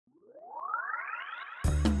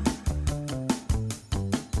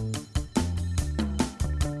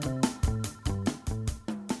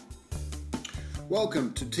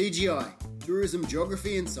Welcome to TGI, Tourism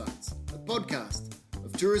Geography Insights, a podcast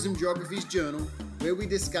of Tourism Geography's journal where we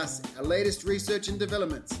discuss our latest research and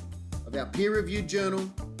developments of our peer-reviewed journal,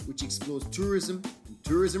 which explores tourism and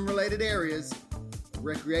tourism-related areas of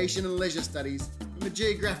recreation and leisure studies from a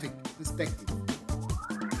geographic perspective.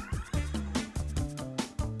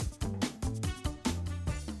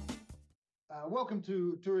 Welcome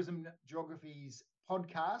to Tourism Geography's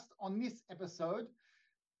podcast. On this episode,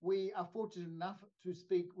 we are fortunate enough to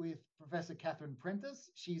speak with Professor Catherine Prentice.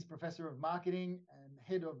 She's Professor of Marketing and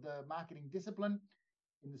Head of the Marketing Discipline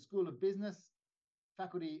in the School of Business,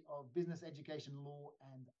 Faculty of Business Education, Law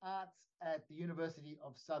and Arts at the University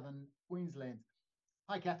of Southern Queensland.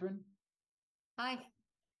 Hi, Catherine. Hi,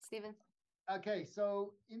 Stephen. Okay,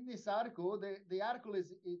 so in this article, the article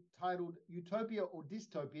is titled Utopia or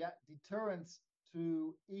Dystopia, Deterrents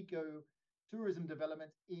to Ecotourism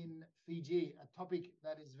Development in Fiji, a topic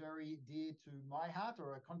that is very dear to my heart,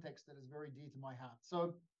 or a context that is very dear to my heart.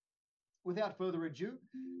 So without further ado,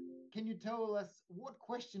 can you tell us what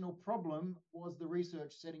question or problem was the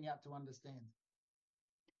research setting out to understand?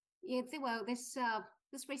 Yeah, well, this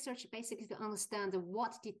research basically to understand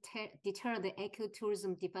what deter the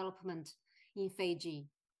ecotourism development in Fiji.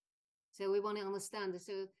 So we want to understand.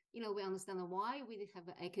 So we understand why we have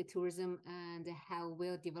ecotourism and how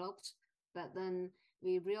well developed. But then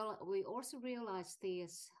we also realized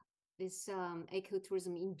this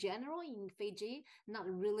ecotourism in general in Fiji not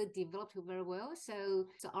really developed very well. So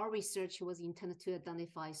our research was intended to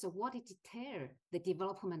identify what deter the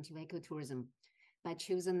development of ecotourism by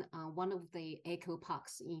choosing one of the eco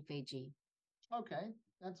parks in Fiji. Okay,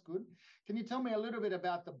 that's good. Can you tell me a little bit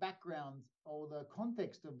about the background or the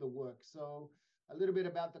context of the work? So a little bit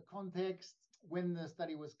about the context, when the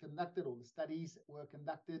study was conducted or the studies were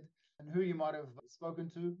conducted, and who you might have spoken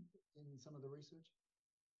to in some of the research.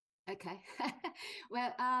 Okay.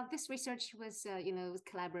 Well, this research was,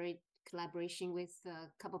 collaboration with a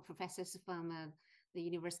couple of professors from the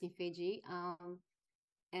University of Fiji.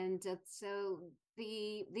 So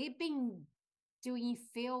they've been doing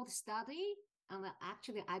field study on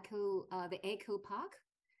the eco park.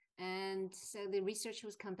 And so the research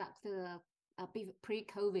was conducted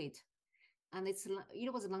pre-COVID. And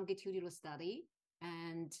it was a longitudinal study.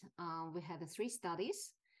 And we had 3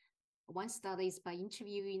 studies. One study is by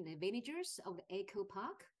interviewing the villagers of the eco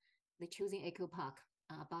park, the choosing eco park,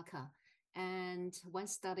 Baka. And one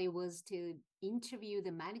study was to interview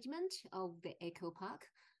the management of the eco park.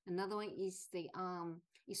 Another one is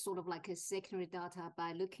is sort of like a secondary data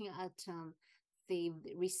by looking at the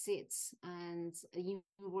receipts and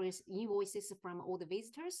invoices from all the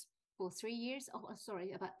visitors for 3 years.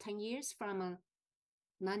 About 10 years from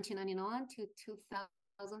 1999 to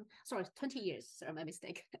 2000. 20 years. Sorry, my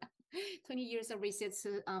mistake. 20 years of research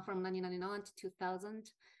from 1999 to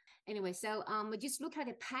 2000. Anyway, so we just look at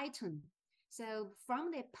the pattern. So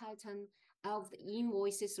from the pattern of the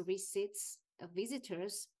invoices, receipts of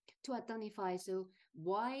visitors to identify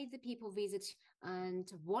why the people visit and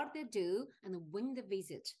what they do and when they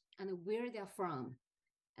visit and where they're from.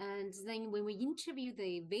 And then when we interview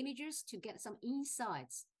the villagers to get some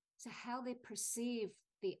insights, so how they perceive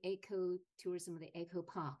the ecotourism, the eco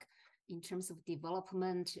park in terms of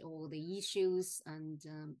development or the issues and,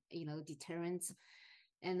 deterrents.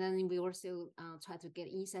 And then we also try to get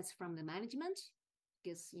insights from the management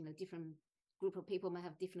because, different group of people might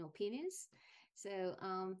have different opinions. So,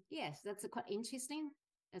 yes, that's quite interesting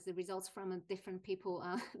as the results from different people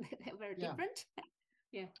they're very different.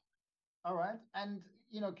 Yeah. All right. And,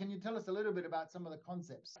 can you tell us a little bit about some of the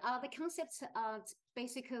concepts? The concepts are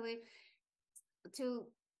basically to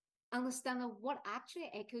understand what actually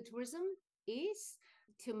ecotourism is.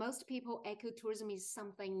 To most people, ecotourism is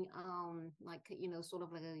something sort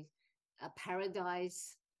of like a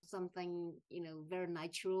paradise, something, very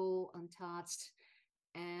natural, untouched.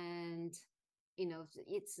 And,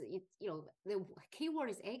 the keyword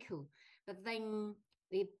is eco. But then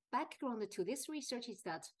the background to this research is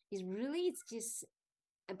that it's just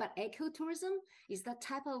about ecotourism. Is that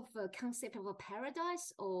type of concept of a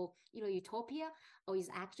paradise or utopia, or is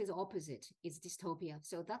actually the opposite? It's dystopia.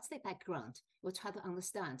 So that's the background. We'll try to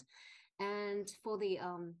understand. And for the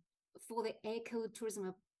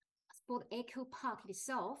ecotourism, for the eco park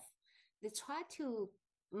itself, they try to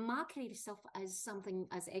market itself as something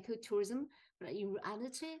as ecotourism, but in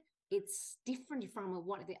reality, it's different from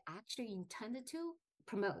what they actually intended to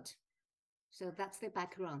promote. So that's the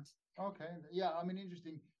background. Okay. Yeah.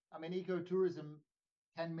 Interesting. Ecotourism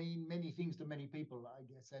can mean many things to many people, I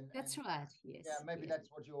guess. And that's right. Yes. Yeah. Maybe yes. That's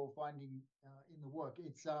what you're finding in the work.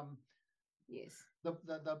 It's yes.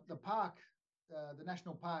 The park the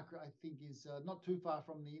national park, I think, is not too far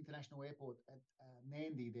from the international airport at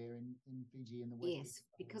Nandi there in Fiji in the west. Yes,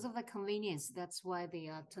 because of the convenience, that's why they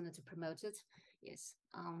tended to promote it. Yes.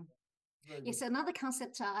 Yes, another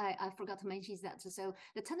concept I forgot to mention is that so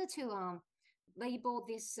they tended to label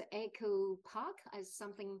this eco park as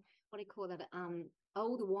something, what do you call that?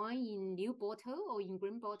 Old wine in new bottle or in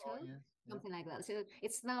green bottle, yes. something like that. So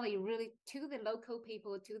it's not like really to the local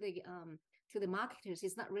people, to the marketers.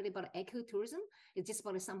 It's not really about ecotourism. It's just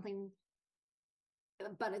about something,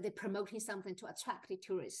 but they're promoting something to attract the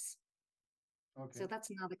tourists. Okay. So that's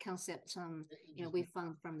another concept we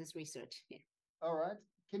found from this research. Yeah. All right.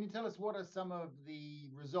 Can you tell us what are some of the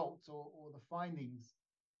results or the findings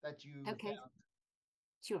that you found?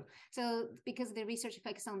 Sure. So because the research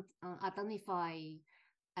focused on identifying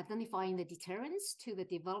the deterrents to the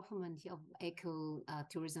development of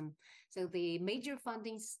eco-tourism. So the major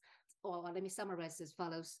findings, or let me summarize as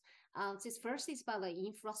follows. This first is about the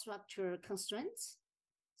infrastructure constraints.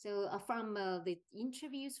 So from the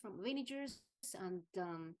interviews from managers and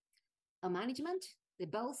management, they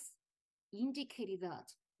both indicated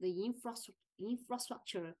that the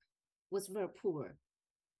infrastructure was very poor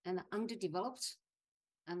and underdeveloped,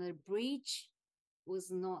 and the bridge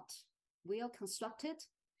was not well constructed.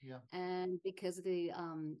 Yeah. And because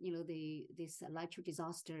this natural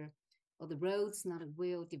disaster, or the roads not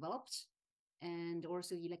well developed, and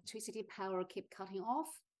also electricity power kept cutting off,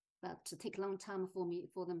 that to take a long time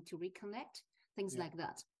for them to reconnect, things like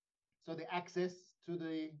that. So the access to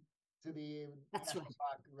the That's national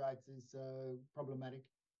park rights is problematic.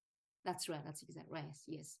 That's right. That's exactly right.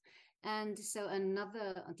 Yes. And so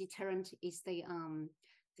another deterrent is the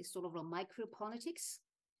sort of micropolitics,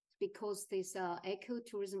 because this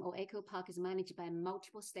ecotourism or eco park is managed by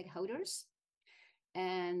multiple stakeholders.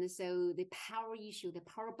 And so the power issue, the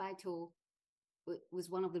power battle was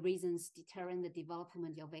one of the reasons deterring the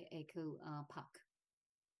development of an eco park.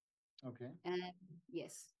 Okay.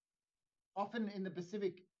 Yes. Often in the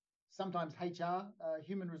Pacific, sometimes HR,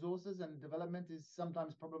 human resources and development is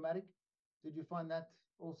sometimes problematic. Did you find that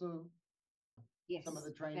also? Yes, some of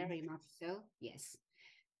the training? Very much so, yes.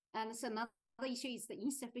 And so another issue is the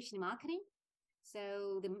insufficient marketing.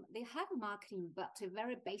 So they have marketing, but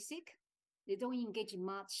very basic. They don't engage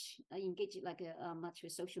much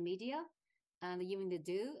with social media. And even they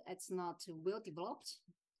do, it's not well developed,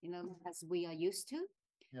 as we are used to.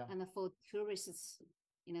 Yeah. And for tourists,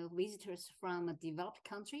 visitors from developed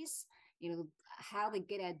countries, how they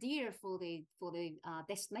get idea for the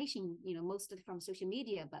destination, mostly from social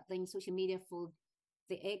media, but then social media for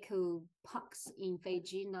the eco parks in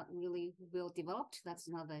Fiji not really well developed. That's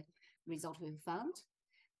another result we found.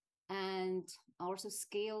 And also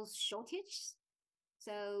skills shortage.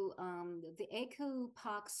 So the eco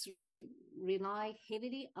parks rely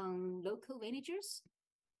heavily on local managers.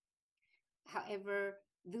 However,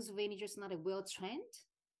 those managers not well trained.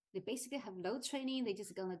 They basically have no training. They're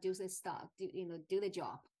just gonna do the stuff, do the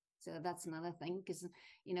job. So that's another thing, because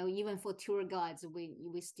even for tour guides,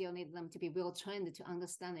 we still need them to be well trained to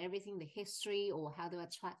understand everything, the history, or how to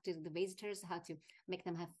attract the visitors, how to make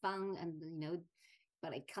them have fun, and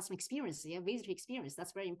but a customer experience, visitor experience,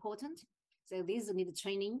 that's very important. So these need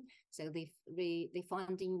training. So the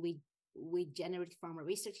funding we generated from our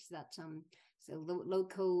research is that so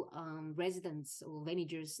local residents or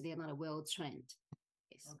managers, they're not well trained.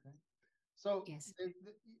 Yes. Okay. So yes,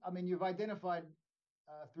 you've identified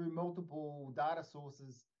through multiple data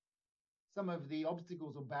sources some of the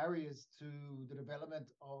obstacles or barriers to the development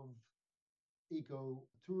of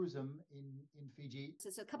ecotourism in Fiji. So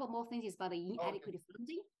a couple more things is about the inadequate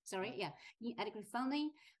funding. Inadequate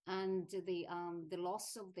funding and the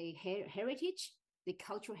loss of the heritage, the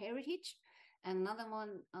cultural heritage. And another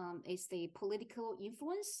one is the political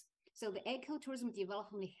influence. So the ecotourism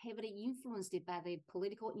development heavily influenced by the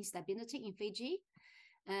political instability in Fiji.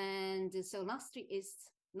 And so last,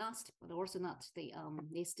 but also not the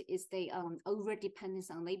is the over dependence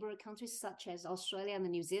on neighboring countries such as Australia and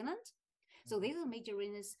New Zealand. So these are major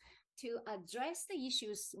reasons. To address the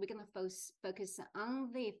issues, we're going to focus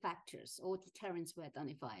on the factors or deterrents we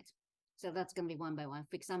identified. So that's going to be one by one.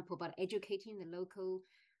 For example, about educating the local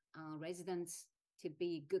residents to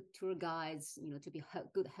be good tour guides, to be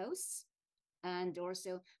good hosts, and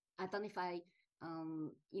also identify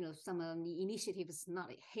some of the initiatives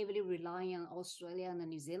not heavily relying on Australia and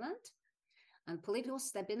New Zealand. And political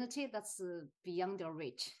stability, that's beyond our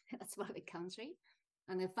reach. That's one of the country.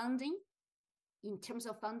 And the funding, in terms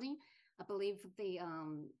of funding, I believe the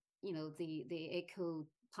eco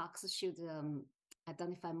parks should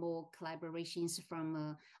identify more collaborations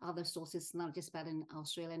from other sources, not just about in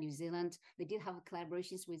Australia, New Zealand. They did have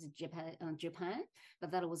collaborations with Japan,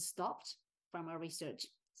 but that was stopped from our research.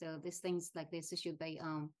 So these things like this should be,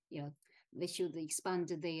 they should expand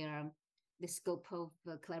the scope of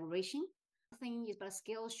collaboration. The thing is about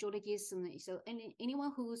skill shortages, and so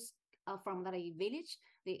anyone who's from that village,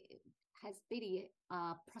 they has really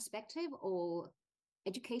perspective or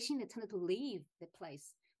education, they tend to leave the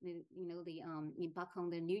place. They embark on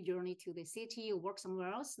the new journey to the city or work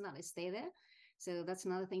somewhere else, not to stay there. So that's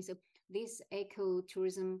another thing. So this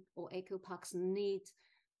ecotourism or eco parks need to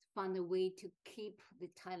find a way to keep the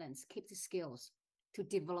talents, keep the skills to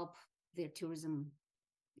develop their tourism.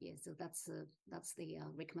 Yeah, so that's the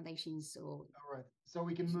recommendations. Or all right, so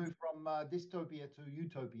we can move from dystopia to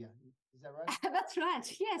utopia. Is that right? That's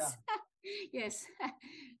right. Yes. Yeah. Yes.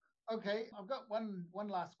 Okay, I've got one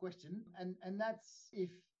last question, and that's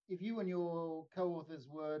if you and your co-authors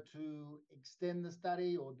were to extend the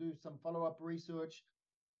study or do some follow-up research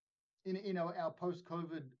in our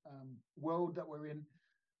post-COVID world that we're in,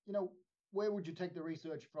 where would you take the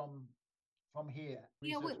research from here?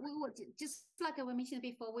 Yeah, we would, just like I mentioned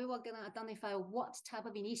before, we were going to identify what type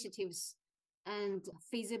of initiatives and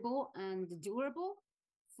feasible and durable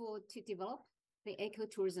to develop the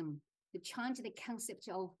ecotourism, to change the concept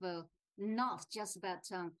of not just about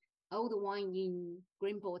old wine in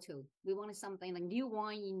green bottle. We wanted something like new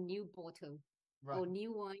wine in new bottle, right, or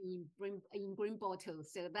new wine in green bottle.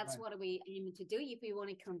 So that's right, what we aim to do if we want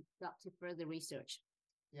to conduct further research.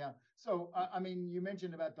 Yeah. So, I mean, you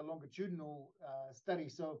mentioned about the longitudinal study.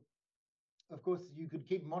 So, of course, you could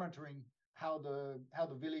keep monitoring how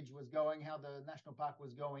the village was going, how the national park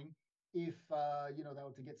was going, if they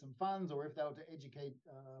were to get some funds, or if they were to educate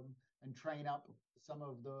and train up some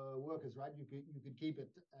of the workers, right? You could keep it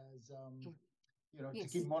as yes, to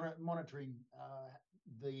keep monitoring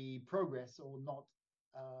the progress or not,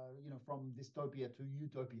 from dystopia to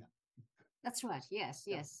utopia. That's right. Yes,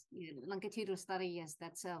 yes. Yeah, longitudinal study. Yes,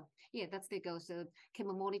 that's that's the goal. So keep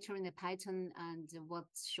monitoring the pattern and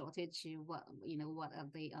what's shortage, what are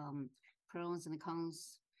the pros and the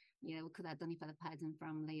cons. We could identify the pattern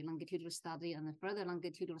from the longitudinal study, and the further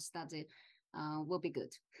longitudinal study will be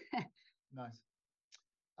good. Nice.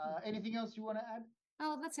 Anything else you want to add?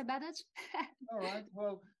 Oh, that's about it. All right.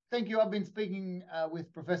 Well, thank you. I've been speaking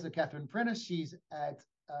with Professor Catherine Prentice. She's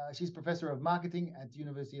Professor of Marketing at the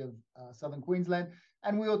University of Southern Queensland.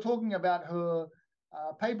 And we were talking about her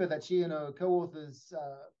paper that she and her co-authors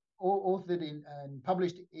authored and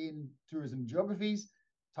published in Tourism Geographies,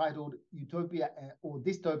 titled Utopia or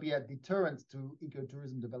Dystopia, Deterrents to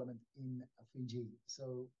Ecotourism Development in Fiji.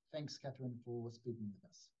 So thanks, Catherine, for speaking with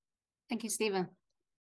us. Thank you, Stephen.